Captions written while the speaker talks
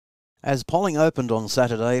As polling opened on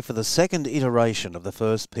Saturday for the second iteration of the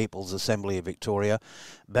First People's Assembly of Victoria,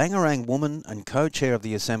 Bangarang woman and co-chair of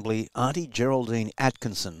the Assembly, Aunty Geraldine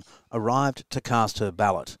Atkinson, arrived to cast her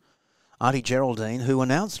ballot. Aunty Geraldine, who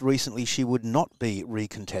announced recently she would not be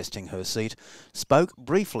recontesting her seat, spoke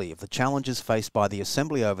briefly of the challenges faced by the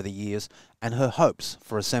Assembly over the years and her hopes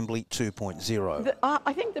for Assembly 2.0.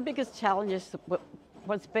 I think the biggest challenge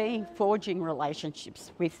was forging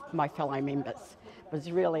relationships with my fellow members. Was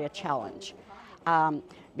really a challenge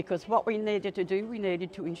because what we needed to do, we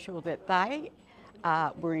needed to ensure that they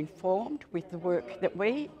were informed with the work that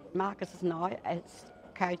we, Marcus and I, as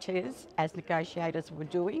co-chairs, as negotiators, were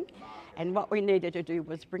doing, and what we needed to do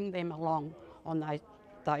was bring them along on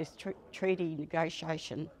those treaty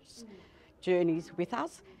negotiations journeys with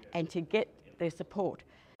us and to get their support.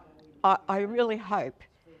 I really hope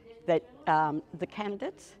that the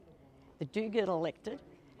candidates that do get elected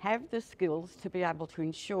have the skills to be able to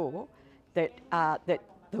ensure that that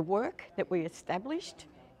the work that we established,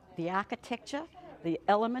 the architecture, the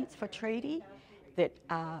elements for treaty, that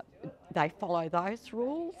they follow those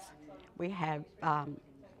rules. We have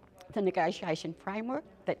the negotiation framework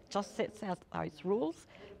that just sets out those rules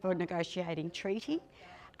for negotiating treaty.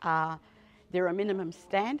 There are minimum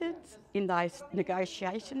standards in those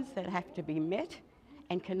negotiations that have to be met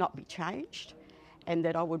and cannot be changed, and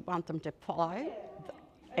that I would want them to follow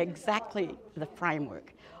exactly the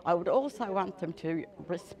framework. I would also want them to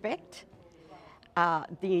respect the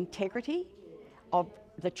integrity of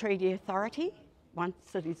the treaty authority once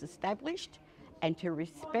it is established, and to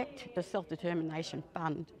respect the Self-Determination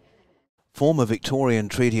Fund. Former Victorian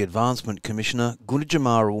Treaty Advancement Commissioner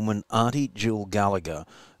Gunditjmara woman Aunty Jill Gallagher,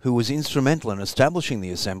 who was instrumental in establishing the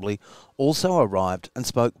Assembly, also arrived and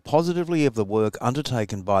spoke positively of the work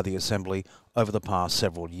undertaken by the Assembly over the past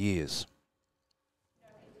several years.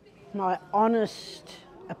 My honest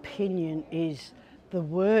opinion is the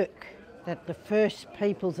work that the First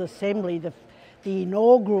People's Assembly, the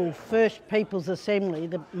inaugural First People's Assembly,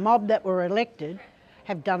 the mob that were elected,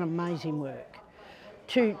 have done amazing work.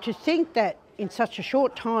 To think that in such a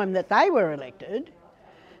short time that they were elected,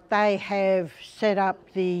 they have set up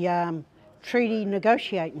the treaty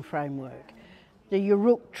negotiating framework, the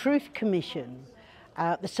Yurruk Truth Commission,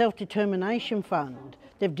 the Self-Determination Fund,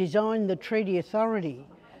 they've designed the treaty authority.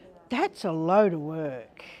 That's a load of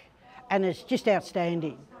work, and it's just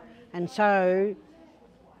outstanding. And so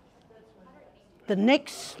the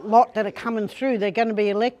next lot that are coming through, they're going to be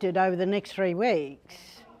elected over the next 3 weeks.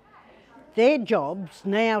 Their job's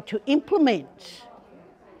now to implement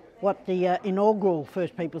what the inaugural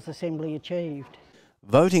First People's Assembly achieved.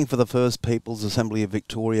 Voting for the First People's Assembly of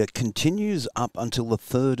Victoria continues up until the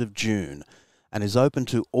 3rd of June and is open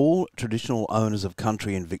to all traditional owners of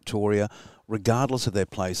country in Victoria, regardless of their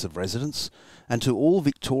place of residence, and to all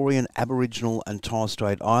Victorian Aboriginal and Torres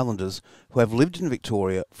Strait Islanders who have lived in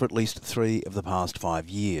Victoria for at least 3 of the past 5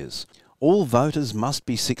 years. All voters must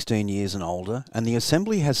be 16 years and older, and the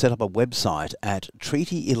Assembly has set up a website at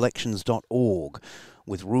treatyelections.org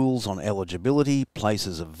with rules on eligibility,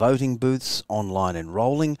 places of voting booths, online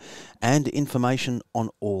enrolling, and information on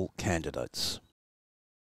all candidates.